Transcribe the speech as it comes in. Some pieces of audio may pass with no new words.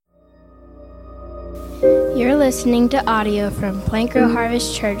You're listening to audio from Plank Row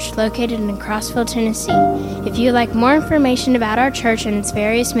Harvest Church located in Crossville, Tennessee. If you'd like more information about our church and its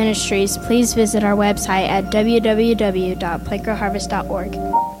various ministries, please visit our website at www.plankrowharvest.org.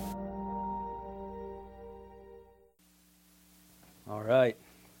 All right.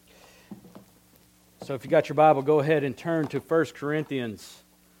 So if you got your Bible, go ahead and turn to 1 Corinthians.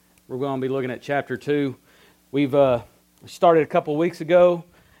 We're going to be looking at chapter 2. We've started a couple weeks ago,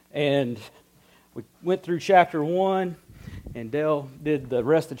 and we went through chapter 1, and Dale did the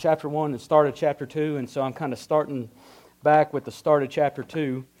rest of chapter 1 and started chapter 2, and so I'm kind of starting back with the start of chapter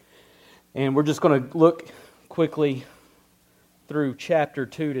 2. And we're just going to look quickly through chapter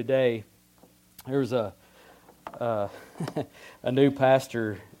 2 today. There's a new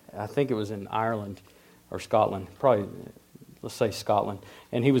pastor, I think it was in Ireland or Scotland, probably, let's say Scotland,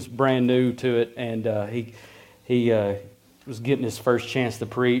 and he was brand new to it, and he was getting his first chance to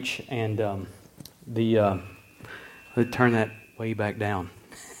preach, and let's turn that way back down.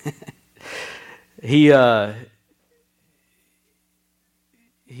 He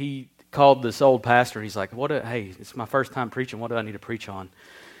called this old pastor. He's like, "Hey, it's my first time preaching. What do I need to preach on?"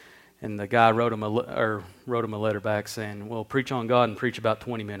 And the guy wrote him a letter back saying, "Well, preach on God and preach about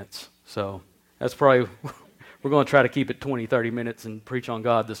 20 minutes." So that's probably, we're going to try to keep it 20, 30 minutes and preach on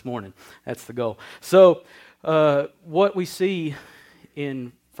God this morning. That's the goal. So what we see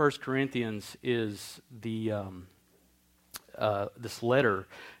in 1 Corinthians is this letter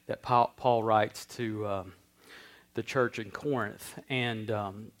that Paul writes to the church in Corinth, and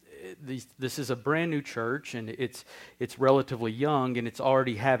this is a brand new church, and it's relatively young, and it's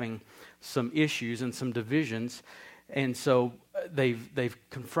already having some issues and some divisions, and so they've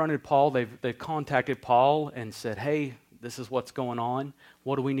confronted Paul. They've contacted Paul and said, "Hey, this is what's going on.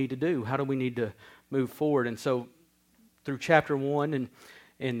 What do we need to do? How do we need to move forward?" And so through chapter 1 and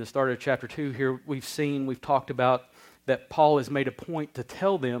in the start of chapter 2 here, we've talked about that Paul has made a point to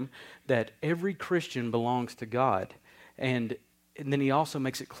tell them that every Christian belongs to God. And then he also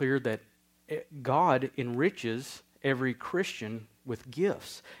makes it clear that God enriches every Christian with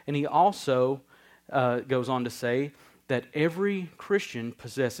gifts. And he also goes on to say that every Christian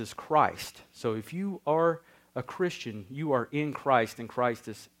possesses Christ. So if you are a Christian, you are in Christ, and Christ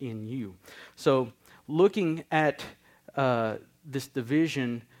is in you. So looking at this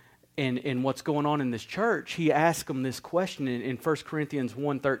division and what's going on in this church, he asked them this question in 1 Corinthians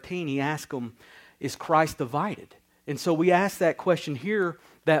 1:13. He asked them, "Is Christ divided?" And so we asked that question here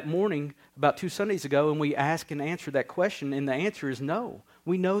that morning about 2 Sundays ago, and we asked and answered that question, and the answer is no.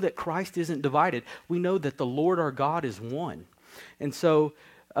 We know that Christ isn't divided. We know that the Lord our God is one. And so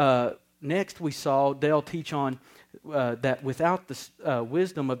next we saw Dale teach on that without the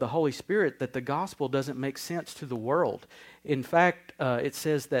wisdom of the Holy Spirit, that the gospel doesn't make sense to the world. In fact, it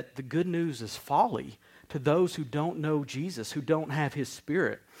says that the good news is folly to those who don't know Jesus, who don't have His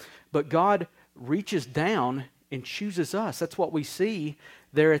Spirit. But God reaches down and chooses us. That's what we see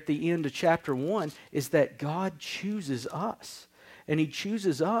there at the end of chapter 1, is that God chooses us. And He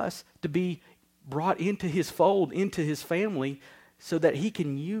chooses us to be brought into His fold, into His family, so that He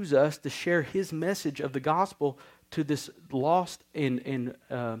can use us to share His message of the gospel to this lost and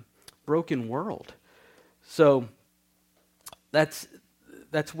broken world. So that's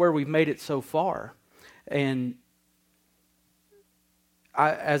where we've made it so far. And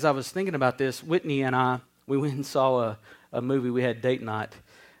as I was thinking about this, Whitney and I, we went and saw a movie. We had date night,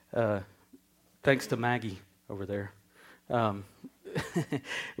 thanks to Maggie over there.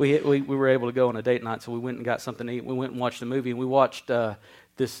 We were able to go on a date night, so we went and got something to eat. We went and watched a movie, and we watched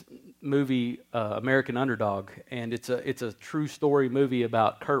this movie, American Underdog, and it's a true story movie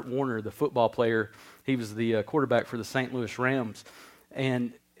about Kurt Warner, the football player. He was the quarterback for the St. Louis Rams,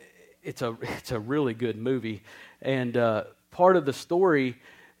 and it's a really good movie. And part of the story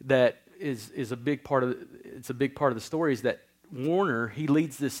that is a big part of the story is that Warner, he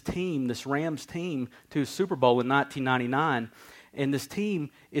leads this team, this Rams team, to a Super Bowl in 1999. And this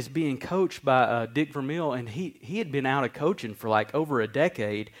team is being coached by Dick Vermeil, and he had been out of coaching for like over a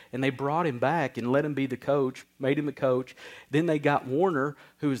decade, and they brought him back and let him be the coach, made him the coach. Then they got Warner,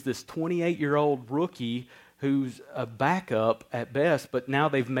 who's this 28-year-old rookie who's a backup at best, but now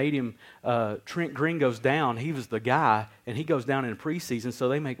they've made him, Trent Green goes down. He was the guy, and he goes down in the preseason, so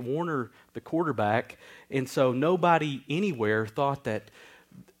they make Warner the quarterback. And so nobody anywhere thought that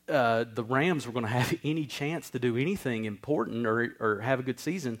the Rams were going to have any chance to do anything important or have a good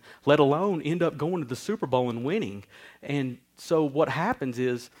season, let alone end up going to the Super Bowl and winning. And so what happens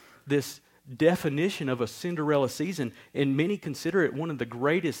is this definition of a Cinderella season, and many consider it one of the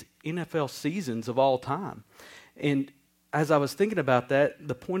greatest NFL seasons of all time. And as I was thinking about that,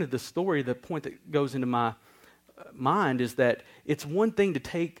 the point of the story, the point that goes into my mind is that it's one thing to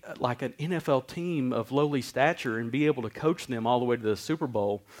take like an NFL team of lowly stature and be able to coach them all the way to the Super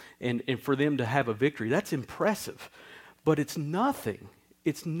Bowl and for them to have a victory. That's impressive. But it's nothing.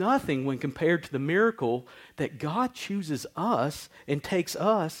 It's nothing when compared to the miracle that God chooses us and takes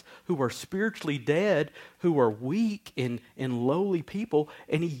us who are spiritually dead, who are weak and lowly people,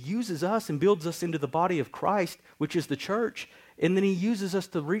 and He uses us and builds us into the body of Christ, which is the church, and then He uses us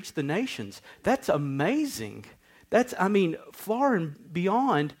to reach the nations. That's amazing. That's, far and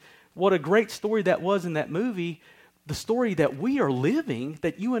beyond what a great story that was in that movie. The story that we are living,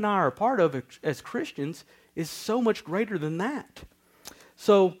 that you and I are a part of as Christians, is so much greater than that.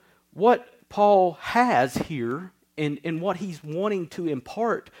 So what Paul has here and what he's wanting to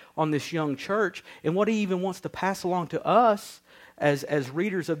impart on this young church and what he even wants to pass along to us as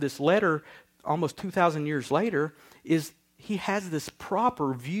readers of this letter almost 2,000 years later is he has this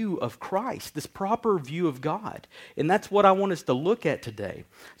proper view of Christ, this proper view of God. And that's what I want us to look at today.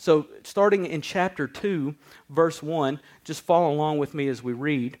 So starting in chapter 2, verse 1, just follow along with me as we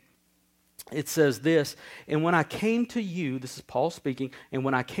read. It says this, and when I came to you, this is Paul speaking, and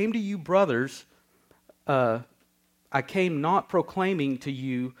when I came to you, brothers, I came not proclaiming to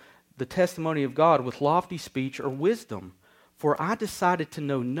you the testimony of God with lofty speech or wisdom, for I decided to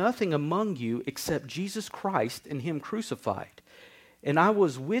know nothing among you except Jesus Christ and Him crucified. And I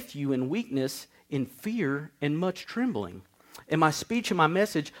was with you in weakness, in fear, and much trembling. And my speech and my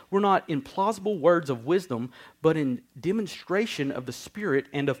message were not in plausible words of wisdom, but in demonstration of the Spirit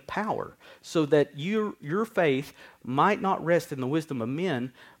and of power, so that your faith might not rest in the wisdom of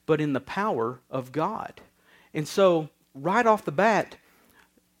men, but in the power of God. And so, right off the bat,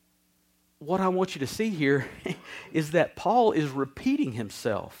 what I want you to see here is that Paul is repeating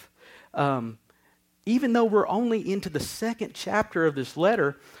himself. Even though we're only into the second chapter of this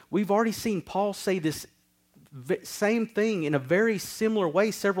letter, we've already seen Paul say this same thing in a very similar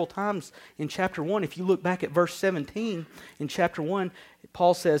way several times in chapter 1. If you look back at verse 17 in chapter 1,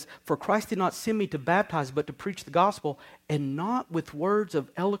 Paul says, "For Christ did not send me to baptize, but to preach the gospel, and not with words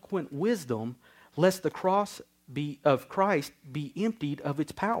of eloquent wisdom, lest the cross of Christ be emptied of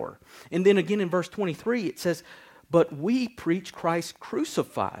its power." And then again in verse 23, it says, "But we preach Christ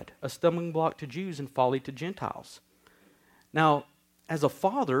crucified, a stumbling block to Jews and folly to Gentiles." Now, as a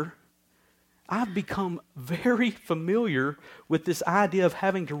father, I've become very familiar with this idea of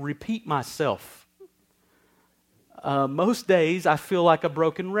having to repeat myself. Most days, I feel like a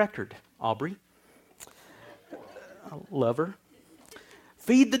broken record. Aubrey, I love her.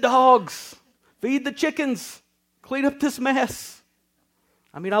 Feed the dogs. Feed the chickens. Clean up this mess.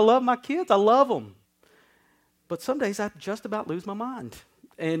 I love my kids. I love them. But some days, I just about lose my mind.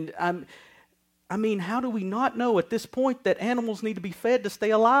 And how do we not know at this point that animals need to be fed to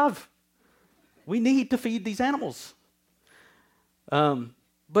stay alive? We need to feed these animals.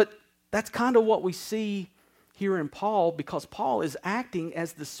 But that's kind of what we see here in Paul, because Paul is acting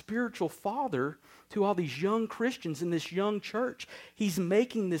as the spiritual father to all these young Christians in this young church. He's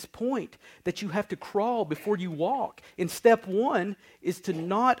making this point that you have to crawl before you walk. And step one is to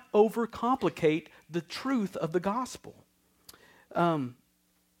not overcomplicate the truth of the gospel.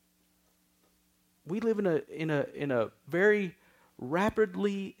 We live in a very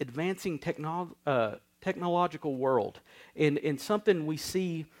rapidly advancing technological world. And something we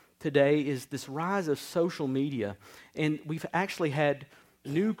see today is this rise of social media. And we've actually had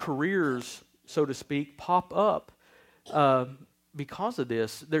new careers, so to speak, pop up because of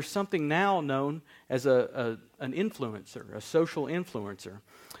this. There's something now known as an influencer, a social influencer.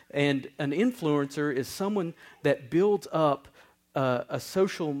 And an influencer is someone that builds up a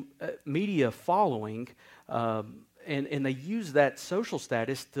social media following, and they use that social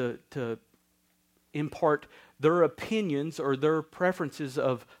status to impart their opinions or their preferences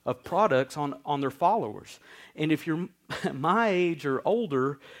of products on their followers. And if you're my age or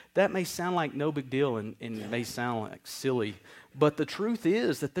older, that may sound like no big deal and it may sound like silly. But the truth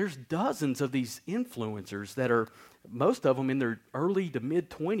is that there's dozens of these influencers that are, most of them in their early to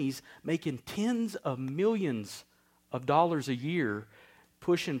mid-20s, making tens of millions of dollars a year,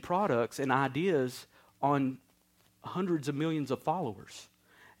 pushing products and ideas on hundreds of millions of followers.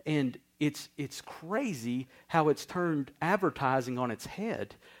 And it's crazy how it's turned advertising on its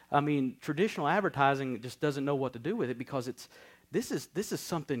head. Traditional advertising just doesn't know what to do with it because this is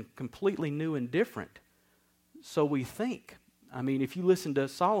something completely new and different. So we think. If you listen to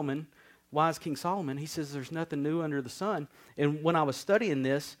Solomon, wise King Solomon, he says there's nothing new under the sun. And when I was studying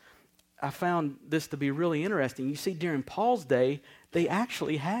this, I found this to be really interesting. You see, during Paul's day, they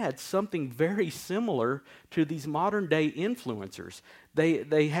actually had something very similar to these modern day influencers.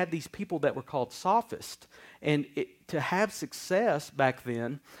 They had these people that were called sophists. And to have success back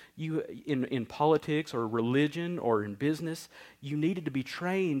then, you in politics or religion or in business, you needed to be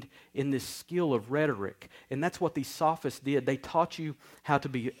trained in this skill of rhetoric. And that's what these sophists did. They taught you how to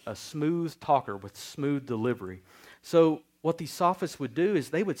be a smooth talker with smooth delivery. So what these sophists would do is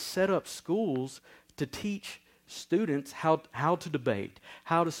they would set up schools to teach students how to debate,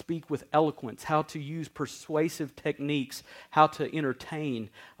 how to speak with eloquence, how to use persuasive techniques, how to entertain.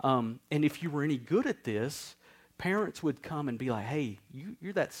 And if you were any good at this, parents would come and be like, hey,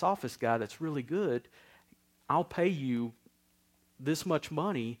 you're that sophist guy that's really good. I'll pay you this much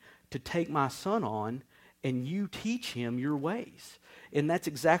money to take my son on, and you teach him your ways. And that's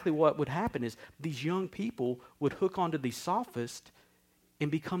exactly what would happen is these young people would hook onto these sophists and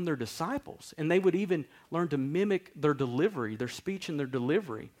become their disciples. And they would even learn to mimic their delivery, their speech and their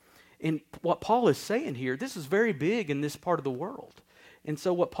delivery. And what Paul is saying here, this is very big in this part of the world. And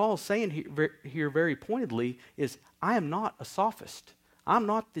so what Paul is saying here very pointedly is, I am not a sophist. I'm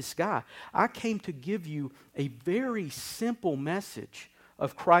not this guy. I came to give you a very simple message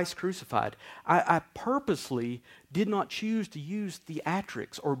of Christ crucified. I purposely did not choose to use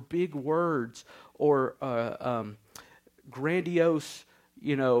theatrics or big words or grandiose,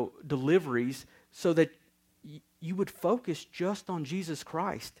 deliveries, so that you would focus just on Jesus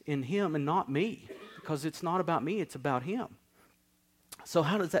Christ in Him and not me, because it's not about me, it's about Him. So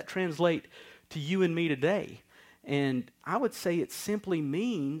how does that translate to you and me today? And I would say it simply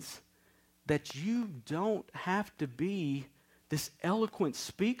means that you don't have to be this eloquent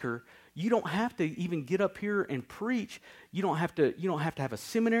speaker. You don't have to even get up here and preach. You don't have to have a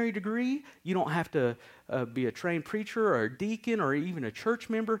seminary degree. You don't have to be a trained preacher or a deacon or even a church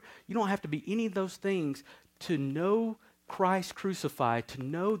member. You don't have to be any of those things to know Christ crucified, to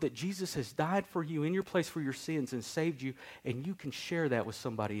know that Jesus has died for you in your place for your sins and saved you, and you can share that with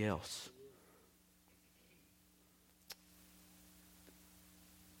somebody else.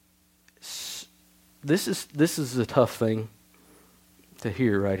 This is a tough thing to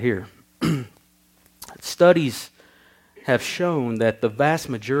hear right here. Studies have shown that the vast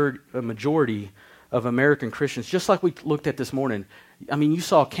majority of American Christians, just like we looked at this morning, I mean, you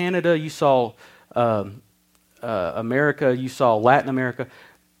saw Canada, you saw America, you saw Latin America.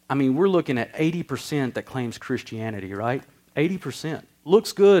 I mean, we're looking at 80% that claims Christianity, right? 80%.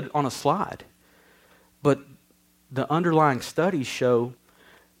 Looks good on a slide. But the underlying studies show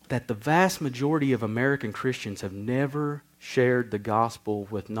that the vast majority of American Christians have never shared the gospel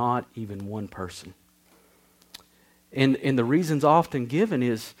with not even one person. And the reasons often given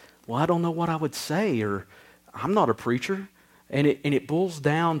is, well, I don't know what I would say, or I'm not a preacher. And it boils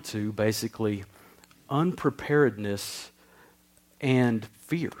down to basically unpreparedness and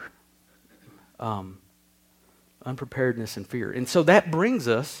fear. Unpreparedness and fear. And so that brings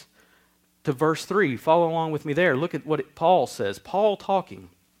us to verse 3. Follow along with me there. Look at what Paul says. Paul talking.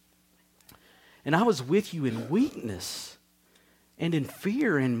 And I was with you in weakness and in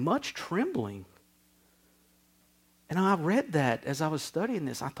fear and much trembling. And I read that as I was studying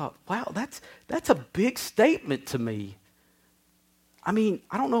this. I thought, wow, that's a big statement to me. I mean,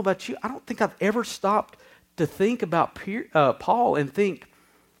 I don't know about you. I don't think I've ever stopped to think about Paul and think,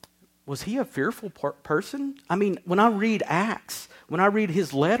 was he a fearful person? I mean, when I read Acts, when I read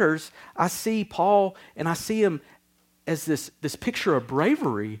his letters, I see Paul and I see him as this picture of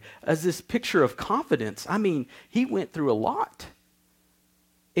bravery, as this picture of confidence. I mean, he went through a lot.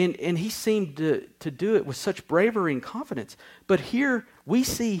 And he seemed to do it with such bravery and confidence. But here we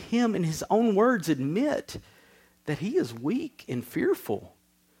see him in his own words admit that he is weak and fearful.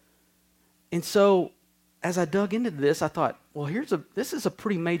 And so as I dug into this, I thought, well, this is a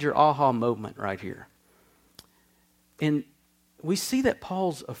pretty major aha moment right here. And we see that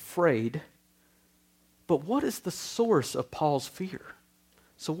Paul's afraid, but what is the source of Paul's fear?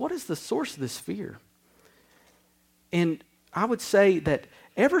 So what is the source of this fear? And I would say that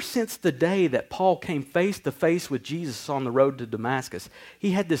ever since the day that Paul came face to face with Jesus on the road to Damascus,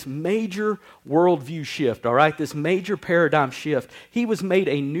 he had this major worldview shift, all right? This major paradigm shift. He was made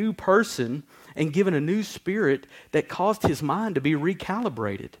a new person and given a new spirit that caused his mind to be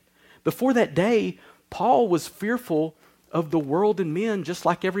recalibrated. Before that day, Paul was fearful of the world and men just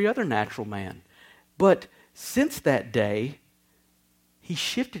like every other natural man. But since that day, he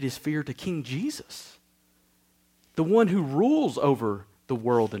shifted his fear to King Jesus, the one who rules over the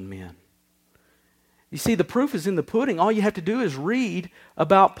world and men. You see, the proof is in the pudding. All you have to do is read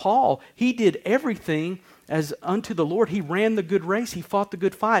about Paul. He did everything as unto the Lord. He ran the good race. He fought the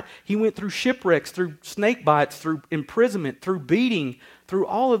good fight. He went through shipwrecks, through snake bites, through imprisonment, through beating, through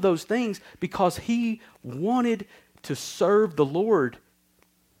all of those things because he wanted to serve the Lord.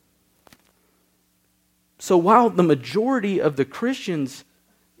 So while the majority of the Christians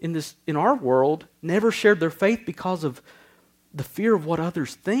in our world never shared their faith because of the fear of what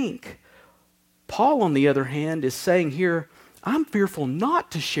others think, Paul, on the other hand, is saying here, I'm fearful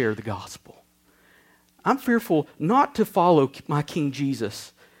not to share the gospel. I'm fearful not to follow my King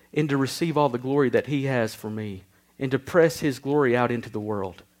Jesus and to receive all the glory that he has for me and to press his glory out into the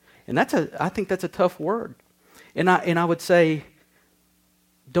world. And I think that's a tough word. And I would say,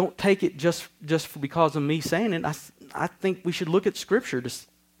 don't take it just because of me saying it. I think we should look at Scripture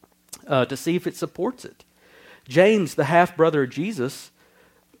to see if it supports it. James, the half-brother of Jesus,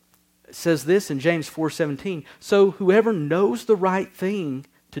 says this in James 4:17, so whoever knows the right thing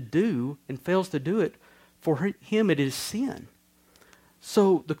to do and fails to do it, for him it is sin.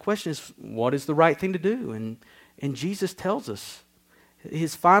 So the question is, what is the right thing to do? And Jesus tells us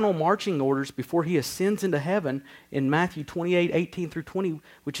his final marching orders before he ascends into heaven in Matthew 28:18-20,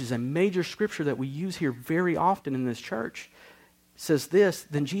 which is a major scripture that we use here very often in this church, says this,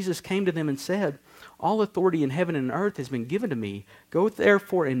 then Jesus came to them and said, all authority in heaven and earth has been given to me. Go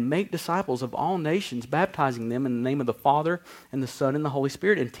therefore and make disciples of all nations, baptizing them in the name of the Father and the Son and the Holy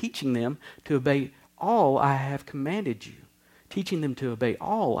Spirit, and teaching them to obey all I have commanded you. Teaching them to obey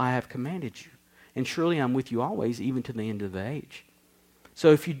all I have commanded you. And surely I'm with you always, even to the end of the age.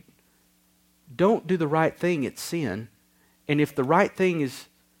 So if you don't do the right thing, it's sin. And if the right thing is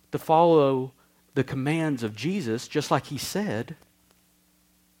to follow the commands of Jesus, just like he said,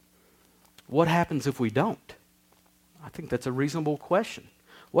 what happens if we don't? I think that's a reasonable question.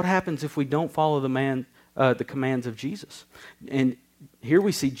 What happens if we don't follow the commands of Jesus? And here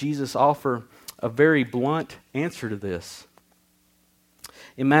we see Jesus offer a very blunt answer to this.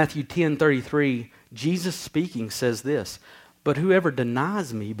 In Matthew 10:33, Jesus speaking says this, but whoever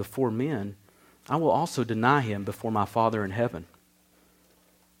denies me before men, I will also deny him before my Father in heaven.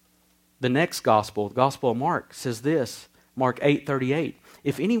 The next gospel, the Gospel of Mark, says this, Mark 8:38,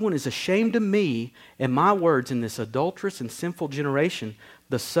 if anyone is ashamed of me and my words in this adulterous and sinful generation,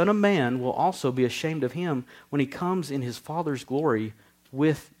 the Son of Man will also be ashamed of him when he comes in his Father's glory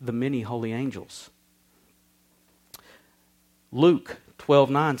with the many holy angels. Luke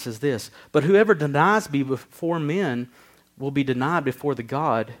 12:9 says this, but whoever denies me before men will be denied before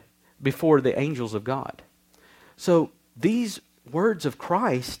the angels of God. So these words of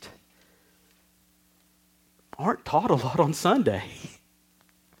Christ aren't taught a lot on Sunday.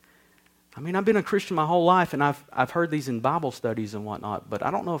 I mean, I've been a Christian my whole life, and I've heard these in Bible studies and whatnot, but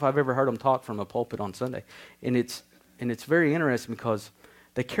I don't know if I've ever heard them taught from a pulpit on Sunday. And it's very interesting because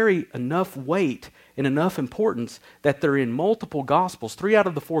they carry enough weight and enough importance that they're in multiple Gospels, 3 out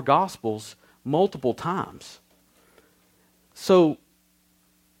of the 4 Gospels, multiple times. So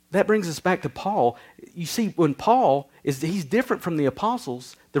that brings us back to Paul. You see, when he's different from the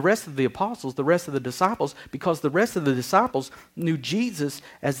apostles, the rest of the disciples, because the rest of the disciples knew Jesus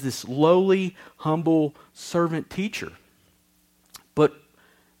as this lowly, humble servant teacher. But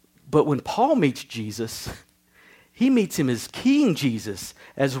when Paul meets Jesus, he meets him as King Jesus,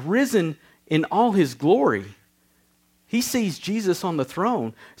 as risen in all his glory. He sees Jesus on the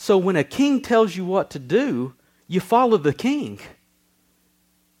throne. So when a king tells you what to do, you follow the king.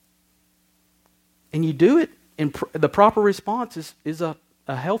 And you do it, and the proper response is a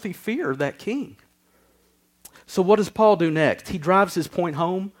healthy fear of that king. So what does Paul do next? He drives his point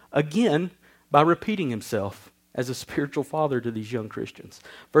home again by repeating himself as a spiritual father to these young Christians.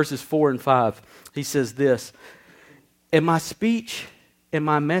 Verses 4 and 5, he says this, and my speech and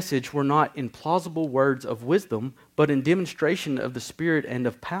my message were not in plausible words of wisdom, but in demonstration of the Spirit and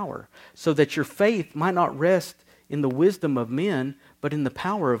of power, so that your faith might not rest in the wisdom of men, but in the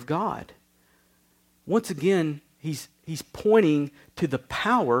power of God. Once again, he's pointing to the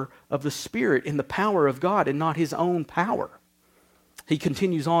power of the Spirit and the power of God and not his own power. He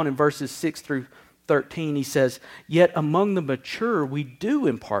continues on in verses 6 through 13. He says, yet among the mature we do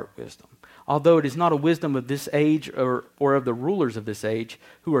impart wisdom, although it is not a wisdom of this age or of the rulers of this age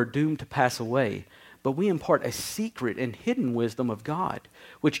who are doomed to pass away. But we impart a secret and hidden wisdom of God,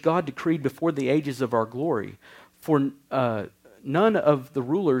 which God decreed before the ages of our glory. For none of the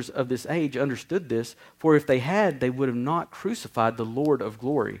rulers of this age understood this, for if they had, they would have not crucified the Lord of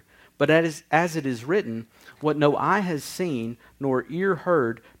glory. But as it is written, what no eye has seen, nor ear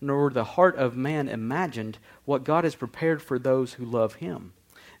heard, nor the heart of man imagined, what God has prepared for those who love him.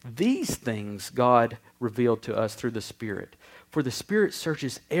 These things God revealed to us through the Spirit. For the Spirit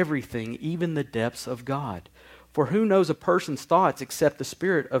searches everything, even the depths of God. For who knows a person's thoughts except the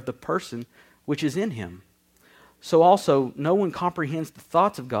spirit of the person which is in him? So also no one comprehends the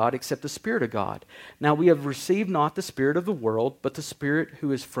thoughts of God except the Spirit of God. Now we have received not the spirit of the world, but the Spirit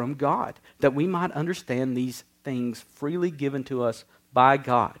who is from God, that we might understand these things freely given to us by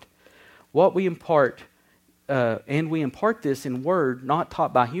God. What we impart, and we impart this in word, not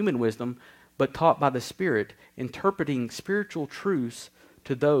taught by human wisdom, but taught by the Spirit, interpreting spiritual truths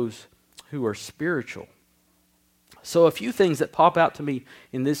to those who are spiritual. So a few things that pop out to me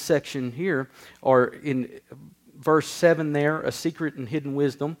in this section here are in verse 7 there, a secret and hidden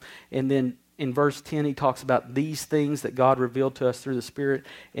wisdom. And then in verse 10, he talks about these things that God revealed to us through the Spirit.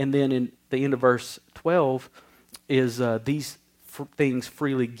 And then in the end of verse 12 is these things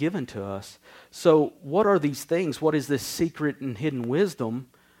freely given to us. So what are these things? What is this secret and hidden wisdom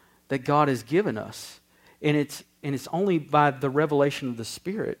that God has given us? And it's only by the revelation of the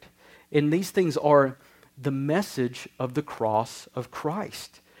Spirit. And these things are the message of the cross of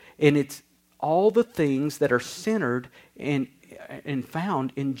Christ. And it's all the things that are centered and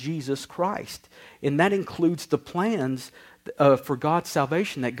found in Jesus Christ. And that includes the plans for God's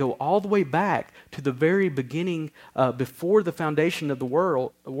salvation that go all the way back to the very beginning, before the foundation of the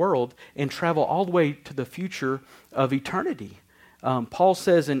world, and travel all the way to the future of eternity. Paul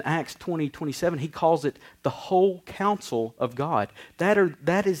says in Acts 20:27, he calls it the whole counsel of God.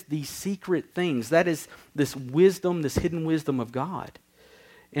 That is the secret things. That is this wisdom, this hidden wisdom of God.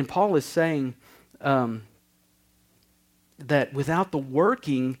 And Paul is saying that without the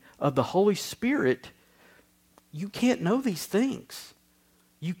working of the Holy Spirit, you can't know these things.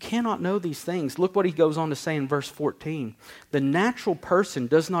 You cannot know these things. Look what he goes on to say in verse 14. The natural person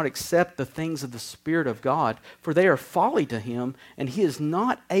does not accept the things of the Spirit of God, for they are folly to him, and he is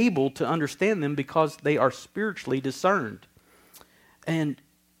not able to understand them because they are spiritually discerned. And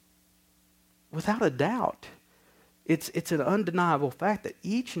without a doubt, it's an undeniable fact that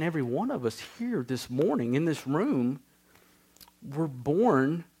each and every one of us here this morning in this room were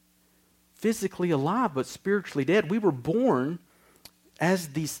born physically alive but spiritually dead. We were born as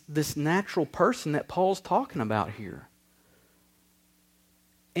this natural person that Paul's talking about here.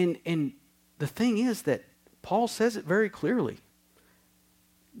 And the thing is that Paul says it very clearly.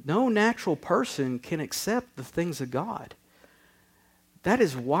 No natural person can accept the things of God. That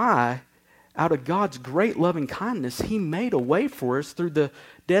is why, out of God's great loving kindness, he made a way for us through the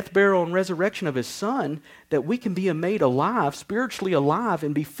death, burial, and resurrection of his Son, that we can be made alive, spiritually alive,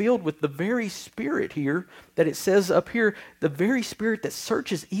 and be filled with the very Spirit here that it says up here, the very Spirit that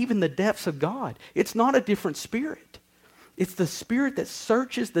searches even the depths of God. It's not a different Spirit. It's the Spirit that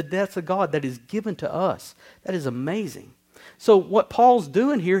searches the depths of God that is given to us. That is amazing. So what Paul's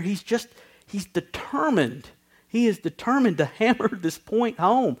doing here, he's determined. He is determined to hammer this point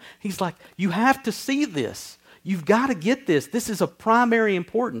home. He's like, you have to see this. You've got to get this. This is of primary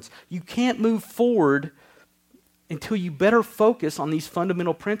importance. You can't move forward until you better focus on these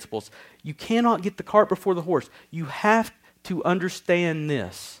fundamental principles. You cannot get the cart before the horse. You have to understand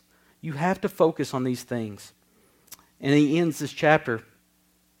this. You have to focus on these things. And he ends this chapter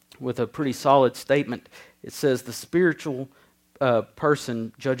with a pretty solid statement. It says, the spiritual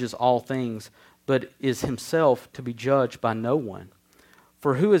person judges all things, but is himself to be judged by no one.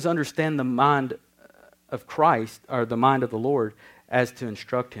 For who has understand the mind of Christ, or the mind of the Lord, as to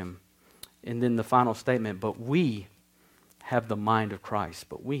instruct him? And then the final statement, but we have the mind of Christ.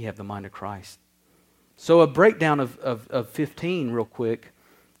 But we have the mind of Christ. So a breakdown of 15 real quick,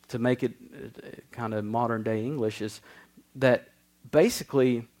 to make it kind of modern day English, is that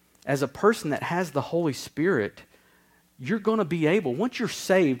basically, as a person that has the Holy Spirit, you're going to be able, once you're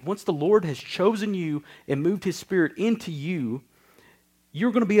saved, once the Lord has chosen you and moved His Spirit into you,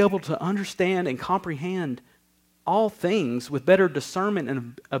 you're going to be able to understand and comprehend all things with better discernment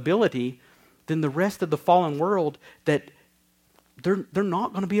and ability than the rest of the fallen world that they're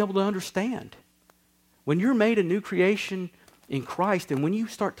not going to be able to understand. When you're made a new creation in Christ, and when you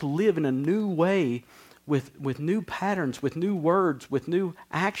start to live in a new way with new patterns, with new words, with new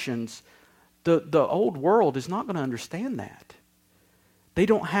actions, the old world is not going to understand that. They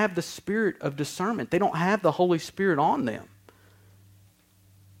don't have the spirit of discernment. They don't have the Holy Spirit on them.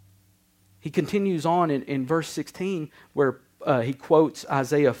 He continues on in verse 16 where he quotes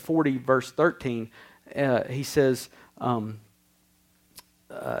Isaiah 40 verse 13. He says,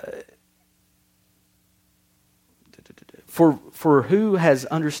 For who has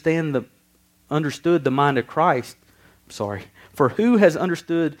understood the mind of Christ? For who has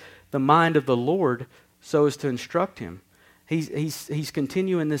understood the mind of the Lord so as to instruct him? He's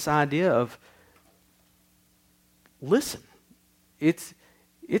continuing this idea of, listen, it's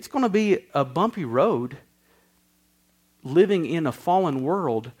going to be a bumpy road living in a fallen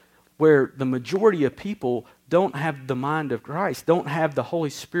world where the majority of people don't have the mind of Christ, don't have the Holy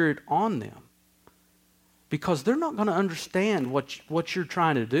Spirit on them. Because they're not going to understand what you're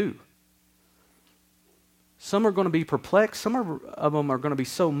trying to do. Some are going to be perplexed. Some of them are going to be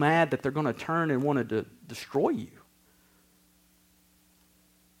so mad that they're going to turn and want to destroy you.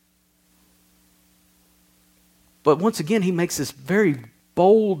 But once again, he makes this very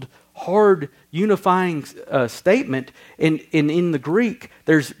bold, hard, unifying statement. And in the Greek,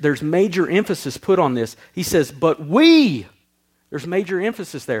 there's major emphasis put on this. He says, but we, there's major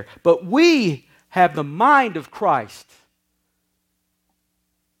emphasis there, but we have the mind of Christ.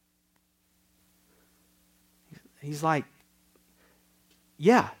 He's like,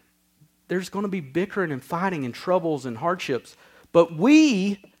 yeah, there's going to be bickering and fighting and troubles and hardships, but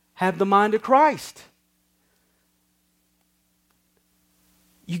we have the mind of Christ.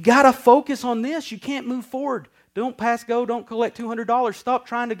 You got to focus on this. You can't move forward. Don't pass go. Don't collect $200. Stop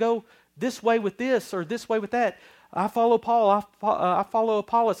trying to go this way with this or this way with that. I follow Paul. I follow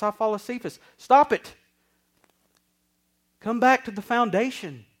Apollos. I follow Cephas. Stop it. Come back to the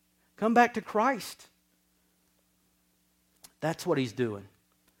foundation. Come back to Christ. That's what he's doing.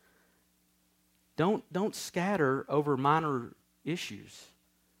 Don't scatter over minor issues.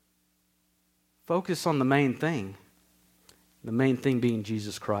 Focus on the main thing. The main thing being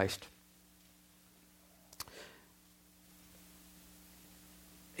Jesus Christ.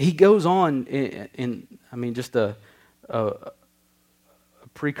 He goes on just a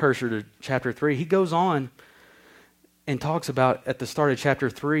precursor to chapter 3. He goes on and talks about, at the start of chapter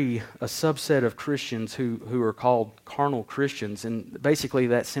 3, a subset of Christians who are called carnal Christians. And basically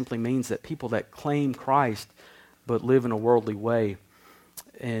that simply means that people that claim Christ but live in a worldly way.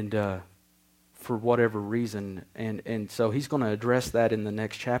 And for whatever reason. And so he's going to address that in the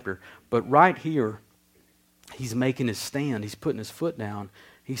next chapter. But right here, he's making his stand. He's putting his foot down.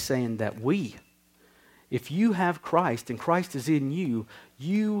 He's saying that if you have Christ and Christ is in you,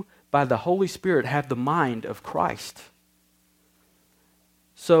 you, by the Holy Spirit, have the mind of Christ.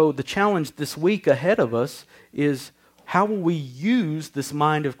 So the challenge this week ahead of us is, how will we use this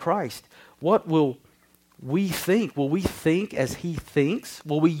mind of Christ? What will we think? Will we think as he thinks?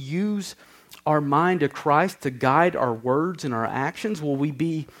 Will we use our mind of Christ to guide our words and our actions? Will we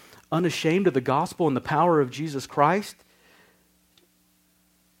be unashamed of the gospel and the power of Jesus Christ?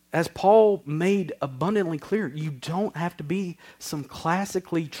 As Paul made abundantly clear, you don't have to be some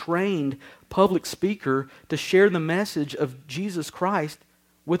classically trained public speaker to share the message of Jesus Christ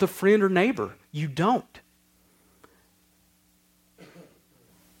with a friend or neighbor. You don't.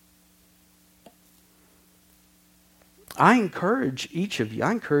 I encourage each of you.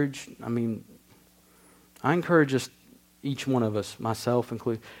 I encourage us, each one of us, myself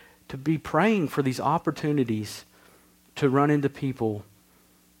included, to be praying for these opportunities to run into people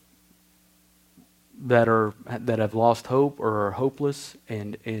that have lost hope or are hopeless,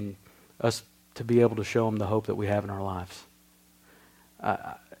 and us to be able to show them the hope that we have in our lives.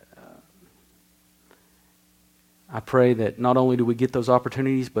 I pray that not only do we get those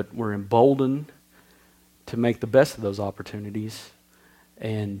opportunities, but we're emboldened to make the best of those opportunities.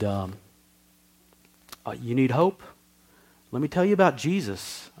 And you need hope? Let me tell you about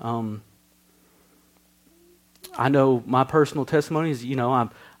Jesus. I know my personal testimony is,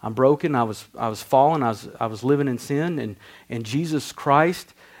 I'm broken. I was fallen. I was living in sin, and Jesus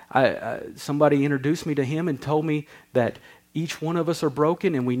Christ. Somebody introduced me to him and told me that each one of us are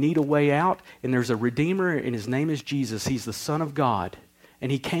broken and we need a way out. And there's a Redeemer, and his name is Jesus. He's the Son of God,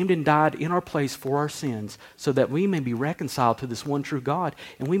 and he came and died in our place for our sins, so that we may be reconciled to this one true God,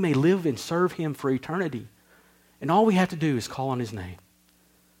 and we may live and serve him for eternity. And all we have to do is call on his name.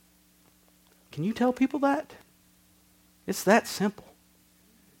 Can you tell people that? It's that simple.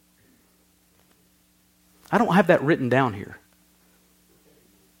 I don't have that written down here.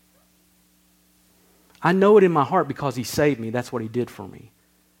 I know it in my heart because he saved me. That's what he did for me.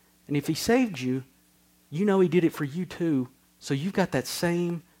 And if he saved you, you know he did it for you too. So you've got that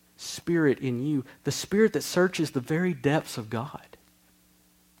same spirit in you, the spirit that searches the very depths of God.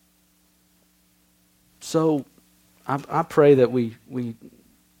 So I pray that we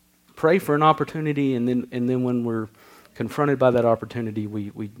pray for an opportunity, and then when we're confronted by that opportunity,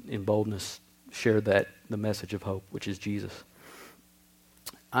 we in boldness share the message of hope, which is Jesus.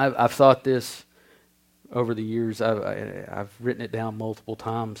 I've thought this over the years. I've written it down multiple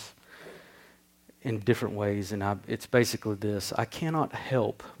times in different ways, and it's basically this: I cannot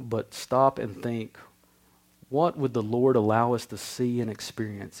help but stop and think, what would the Lord allow us to see and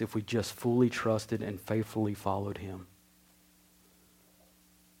experience if we just fully trusted and faithfully followed him?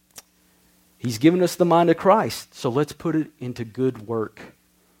 He's given us the mind of Christ, so let's put it into good work,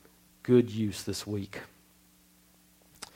 good use this week.